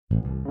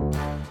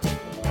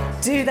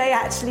Do they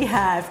actually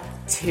have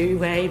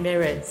two-way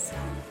mirrors?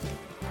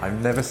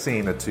 I've never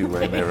seen a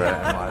two-way mirror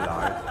in my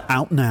life.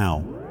 Out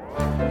now.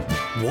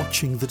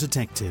 Watching the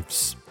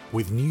Detectives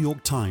with New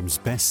York Times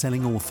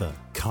best-selling author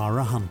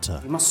Kara Hunter.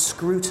 You must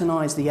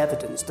scrutinise the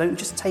evidence. Don't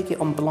just take it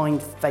on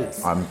blind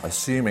faith. I'm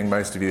assuming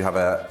most of you have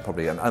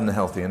probably an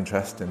unhealthy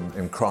interest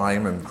in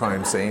crime and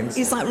crime scenes.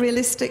 Is that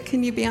realistic?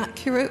 Can you be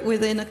accurate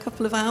within a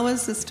couple of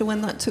hours as to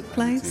when that took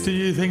place? Do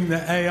you think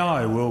that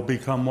AI will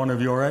become one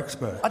of your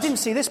experts? I didn't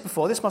see this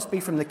before. This must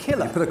be from the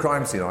killer. You put a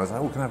crime scene on, I was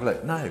like, oh, can I have a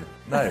look? No.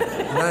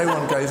 No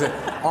one goes in.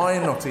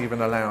 I'm not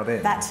even allowed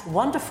in. That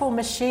wonderful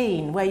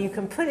machine where you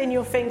can put in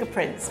your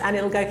fingerprints and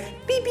it'll go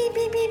beep, beep,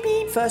 beep, beep,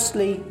 beep.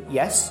 Firstly,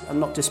 yes, I'm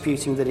not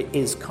disputing that it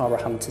is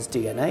Kara Hunter's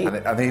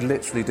DNA. And he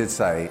literally did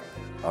say,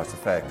 oh, it's a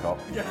fair cop.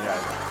 Yeah.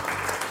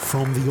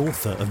 From the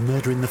author of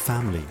Murder in the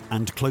Family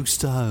and Close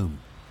to Home,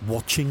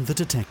 Watching the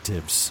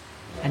Detectives.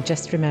 And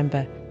just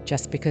remember,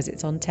 just because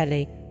it's on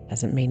telly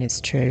doesn't mean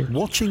it's true.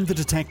 Watching the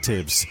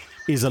Detectives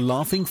is a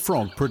Laughing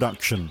Frog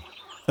production.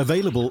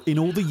 Available in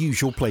all the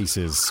usual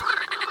places.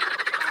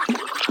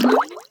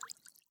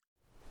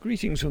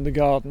 Greetings from the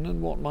garden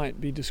and what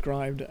might be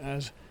described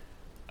as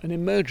an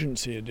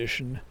emergency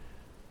edition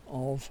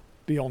of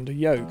Beyond a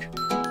Yoke.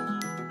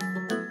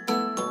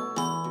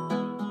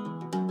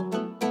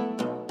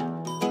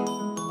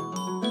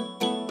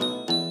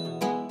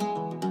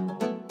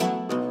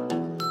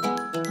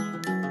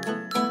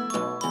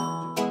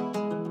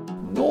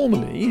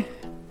 Normally,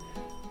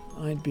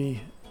 I'd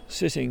be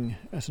sitting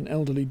at an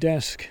elderly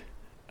desk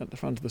at the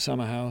front of the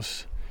summer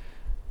house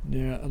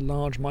near a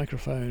large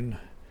microphone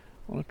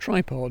on a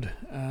tripod,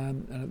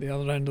 and at the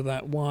other end of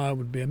that wire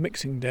would be a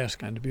mixing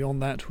desk, and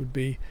beyond that would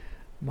be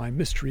my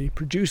mystery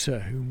producer,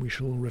 whom we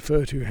shall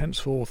refer to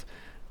henceforth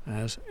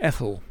as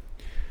Ethel,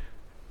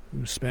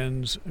 who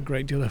spends a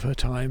great deal of her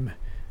time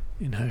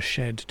in her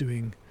shed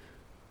doing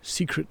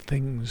secret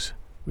things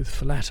with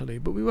philately.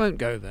 But we won't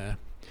go there.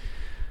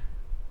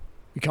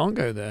 We can't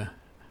go there.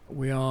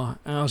 We are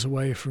hours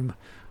away from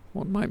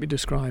what might be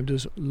described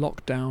as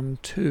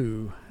Lockdown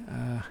 2.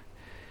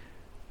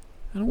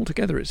 And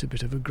altogether it's a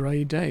bit of a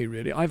grey day,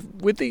 really.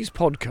 With these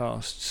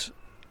podcasts,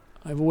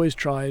 I've always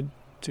tried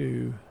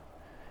to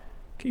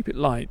keep it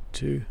light,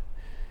 to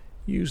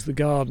use the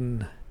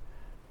garden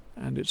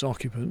and its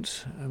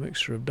occupants, a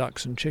mixture of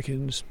ducks and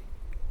chickens,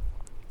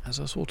 as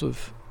a sort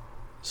of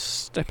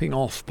stepping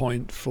off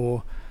point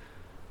for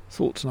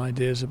thoughts and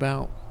ideas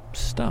about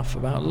stuff,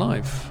 about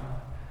life,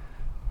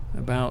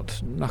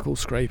 about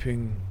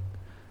knuckle-scraping,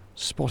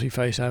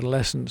 spotty-face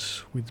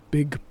adolescents with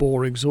big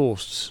bore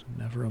exhausts.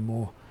 Never a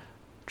more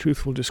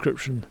truthful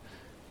description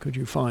could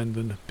you find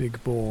than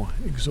big bore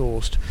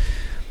exhaust.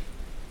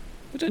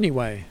 But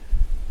anyway,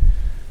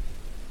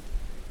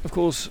 of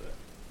course,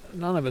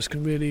 none of us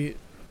can really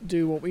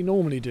do what we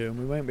normally do, and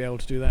we won't be able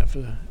to do that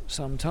for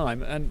some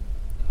time. And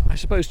I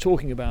suppose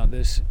talking about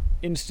this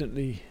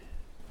instantly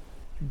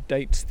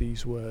dates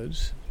these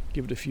words.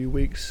 Give it a few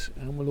weeks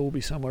and we'll all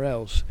be somewhere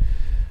else.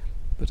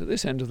 But at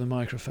this end of the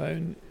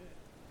microphone,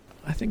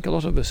 I think a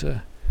lot of us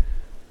are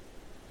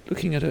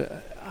looking at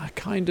a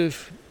kind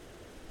of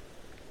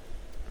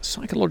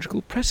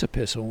psychological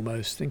precipice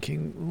almost,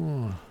 thinking,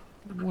 oh,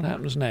 what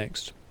happens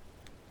next?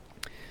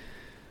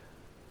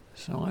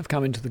 So I've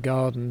come into the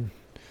garden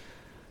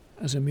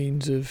as a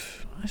means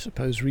of, I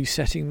suppose,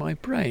 resetting my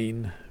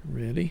brain,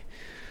 really.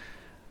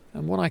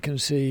 And what I can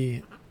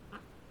see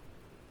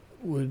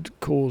would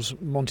cause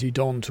Monty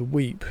Don to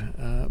weep.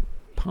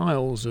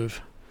 Piles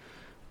of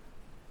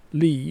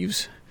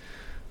leaves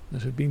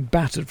that have been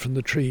battered from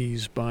the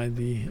trees by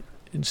the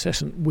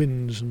incessant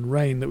winds and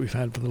rain that we've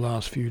had for the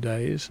last few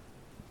days.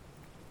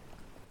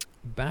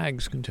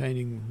 Bags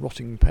containing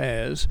rotting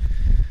pears.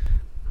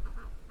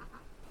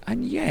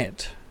 And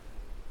yet,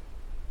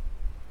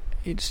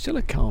 it's still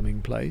a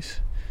calming place.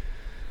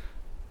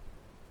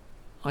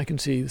 I can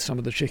see some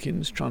of the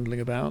chickens trundling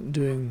about,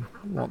 doing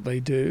what they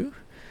do.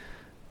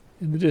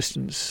 In the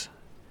distance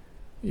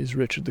is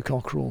Richard the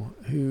cockerel,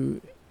 who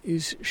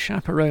is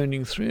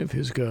chaperoning 3 of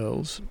his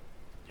girls,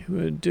 who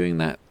are doing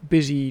that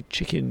busy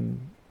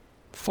chicken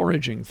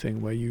foraging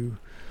thing where you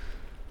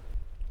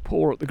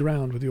paw at the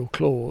ground with your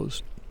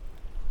claws.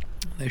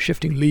 They're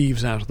shifting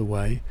leaves out of the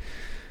way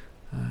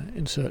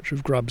in search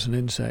of grubs and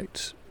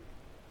insects.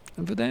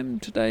 And for them,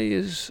 today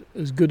is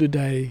as good a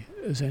day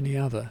as any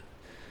other.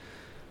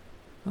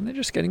 And they're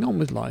just getting on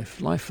with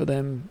life. Life for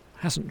them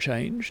hasn't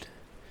changed.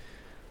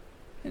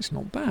 It's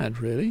not bad,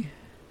 really.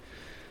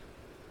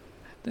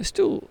 They're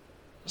still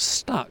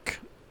stuck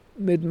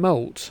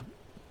mid-molt.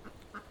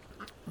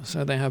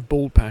 So they have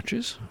bald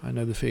patches, I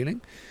know the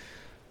feeling.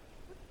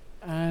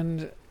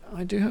 And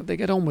I do hope they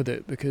get on with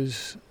it,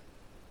 because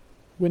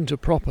winter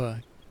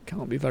proper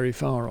can't be very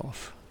far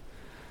off.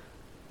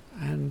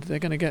 And they're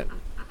going to get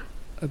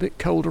a bit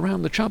cold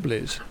around the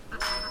Chubleys.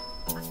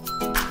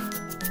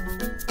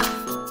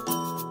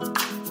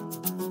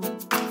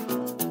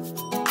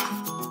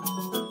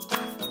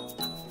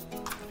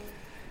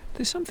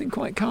 There's something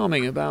quite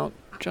calming about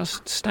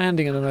just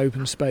standing in an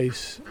open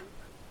space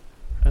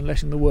and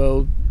letting the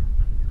world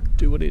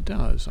do what it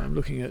does. I'm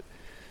looking at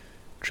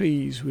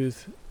trees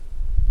with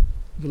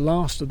the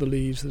last of the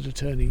leaves that are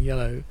turning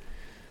yellow,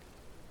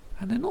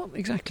 and they're not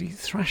exactly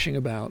thrashing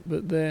about,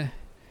 but the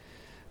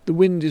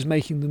wind is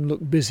making them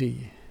look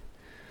busy,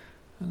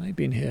 and they've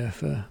been here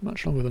for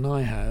much longer than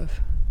I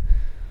have,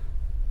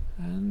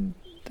 and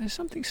there's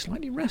something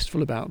slightly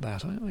restful about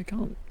that. I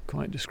can't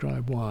quite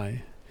describe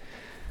why.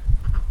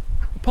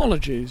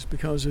 Apologies,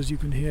 because as you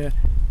can hear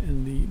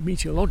in the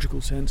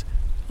meteorological sense,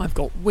 I've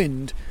got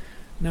wind.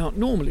 Now,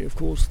 normally, of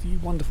course, the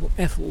wonderful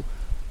Ethel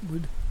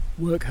would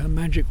work her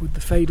magic with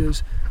the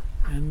faders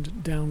and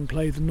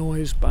downplay the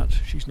noise, but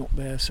she's not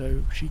there,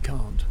 so she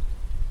can't.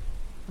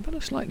 I've had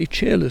a slightly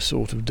cheerless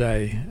sort of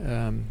day.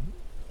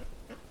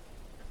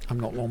 I'm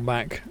not long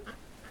back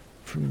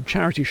from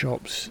charity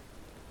shops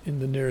in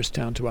the nearest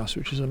town to us,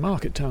 which is a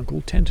market town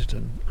called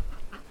Tenterton,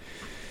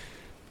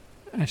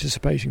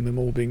 anticipating them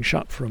all being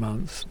shut for a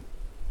month.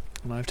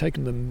 And I've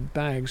taken them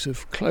bags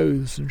of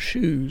clothes and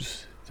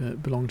shoes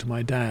that belonged to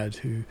my dad,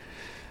 who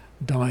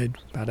died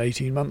about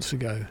 18 months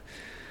ago.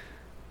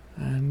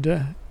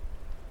 And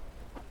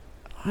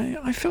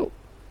I felt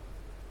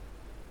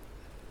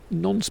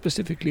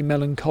non-specifically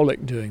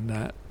melancholic doing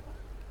that,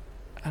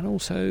 and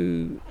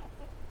also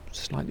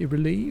slightly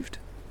relieved.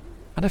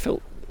 And I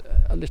felt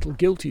a little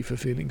guilty for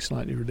feeling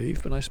slightly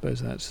relieved, but I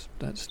suppose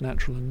that's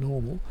natural and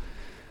normal.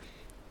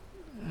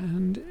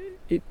 And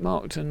it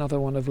marked another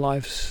one of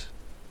life's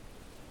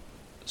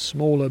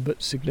smaller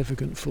but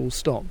significant full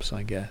stops,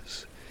 I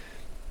guess.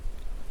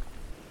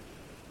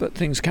 But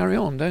things carry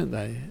on, don't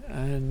they?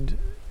 And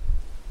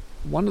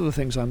one of the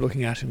things I'm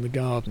looking at in the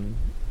garden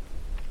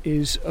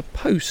is a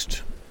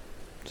post.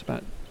 It's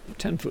about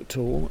 10 foot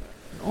tall.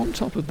 On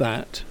top of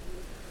that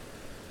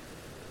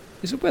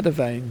is a weather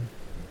vane.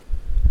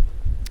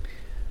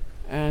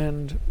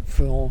 And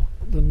for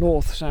the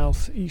north,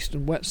 south, east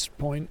and west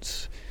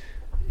points,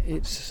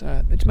 it's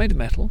made of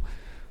metal.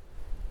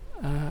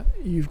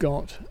 You've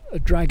got a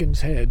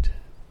dragon's head,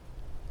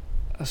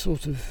 a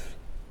sort of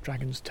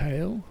dragon's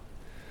tail,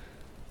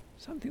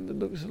 something that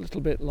looks a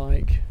little bit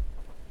like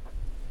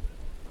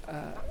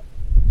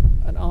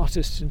an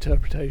artist's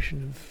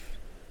interpretation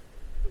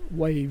of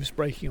waves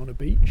breaking on a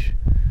beach,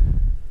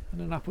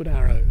 and an upward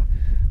arrow.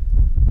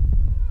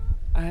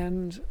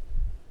 And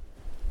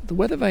the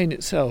weather vane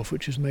itself,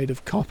 which is made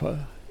of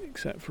copper,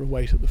 except for a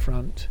weight at the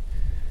front,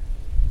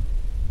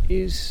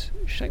 is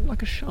shaped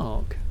like a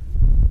shark.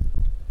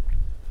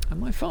 And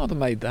my father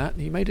made that.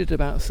 He made it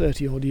about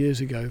 30 odd years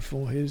ago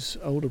for his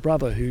older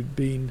brother, who'd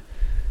been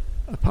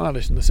a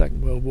pilot in the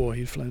Second World War.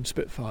 He'd flown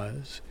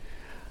Spitfires,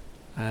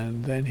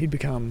 and then he'd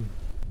become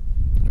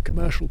a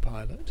commercial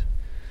pilot,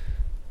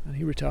 and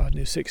he retired in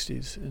his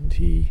 60s, and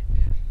he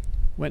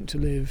went to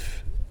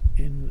live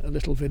in a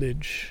little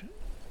village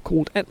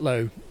called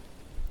Etlow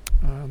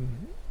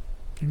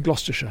in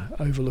Gloucestershire,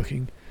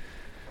 overlooking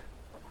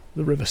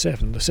the River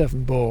Severn, the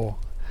Severn Bore.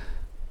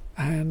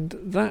 And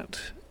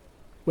that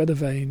weather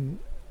vane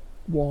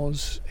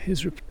was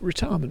his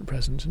retirement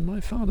present, and my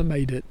father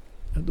made it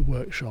at the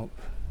workshop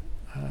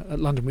at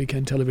London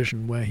Weekend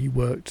Television, where he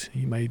worked.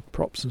 He made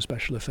props and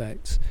special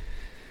effects.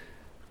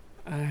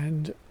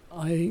 And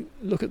I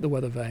look at the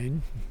weather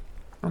vane,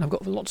 and I've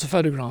got lots of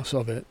photographs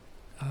of it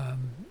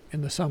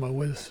in the summer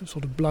with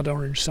sort of blood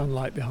orange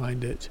sunlight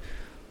behind it,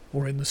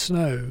 or in the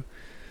snow,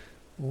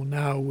 or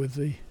now with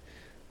the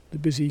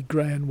busy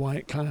grey and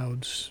white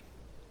clouds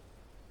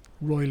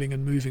roiling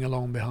and moving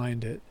along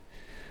behind it.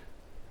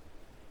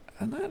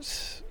 And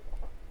that's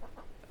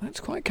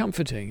quite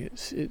comforting.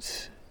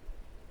 It's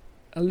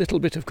a little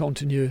bit of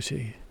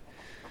continuity,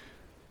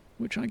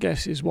 which I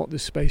guess is what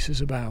this space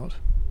is about.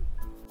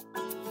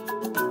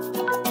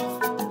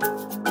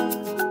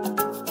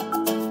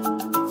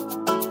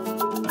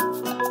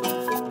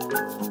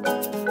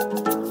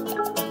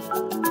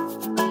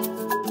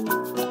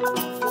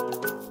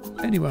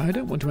 Anyway, I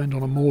don't want to end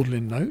on a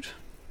maudlin note.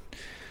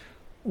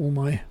 All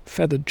my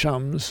feathered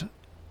chums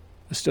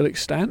are still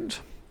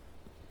extant.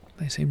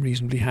 They seem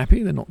reasonably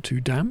happy. They're not too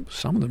damp.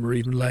 Some of them are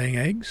even laying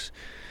eggs.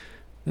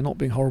 They're not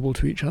being horrible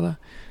to each other.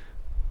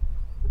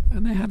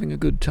 And they're having a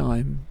good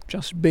time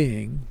just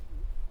being,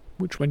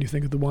 which, when you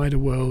think of the wider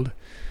world,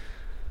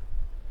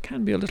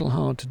 can be a little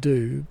hard to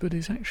do, but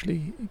is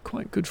actually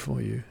quite good for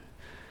you.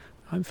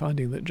 I'm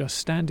finding that just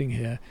standing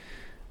here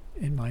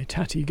in my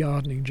tatty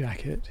gardening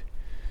jacket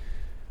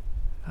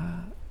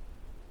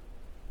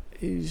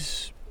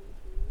is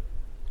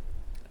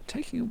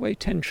taking away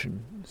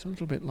tension. It's a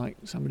little bit like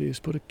somebody has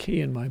put a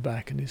key in my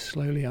back and is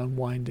slowly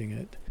unwinding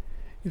it.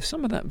 If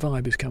some of that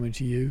vibe is coming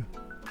to you,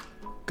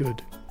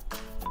 good.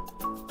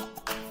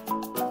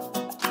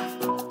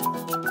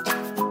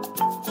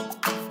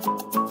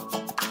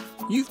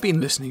 You've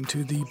been listening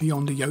to the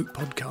Beyond a Yoke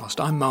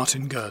podcast. I'm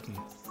Martin Gurdon.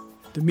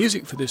 The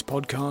music for this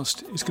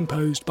podcast is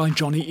composed by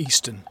Johnny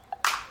Easton.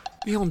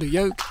 Beyond a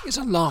Yoke is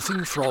a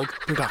Laughing Frog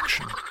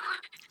production.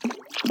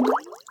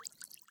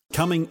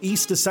 Coming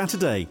Easter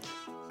Saturday,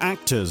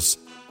 actors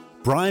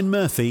Brian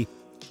Murphy,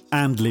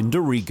 and Linda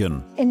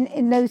Regan.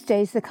 In those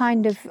days, the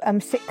kind of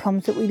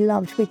sitcoms that we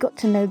loved, we got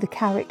to know the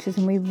characters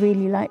and we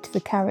really liked the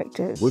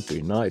characters. Would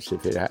be nice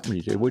if it happened.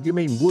 He said, what do you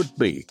mean would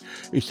be?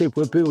 He said,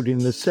 we're building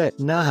the set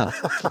now.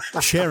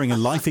 Sharing a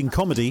life in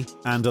comedy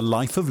and a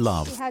life of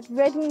love. He had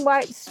red and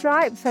white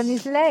stripes on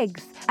his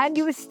legs and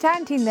you were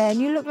standing there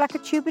and you looked like a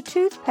tube of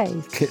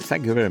toothpaste.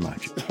 Thank you very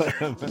much.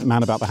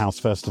 Man About the House,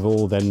 first of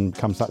all, then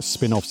comes that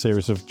spin-off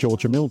series of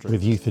Georgia Mildred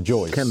with Youtha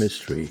Joyce.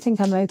 Chemistry. I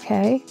think I'm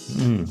okay.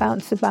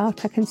 Bounce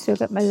about, I can still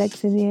get my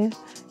legs in the air.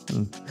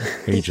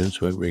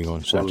 Agents won't ring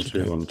on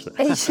Saturday.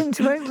 Agents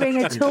won't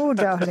ring at all,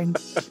 darling.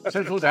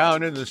 Settle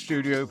down in the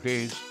studio,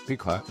 please. Be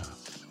quiet now.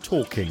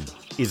 Talking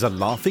is a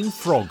Laughing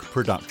Frog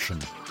production.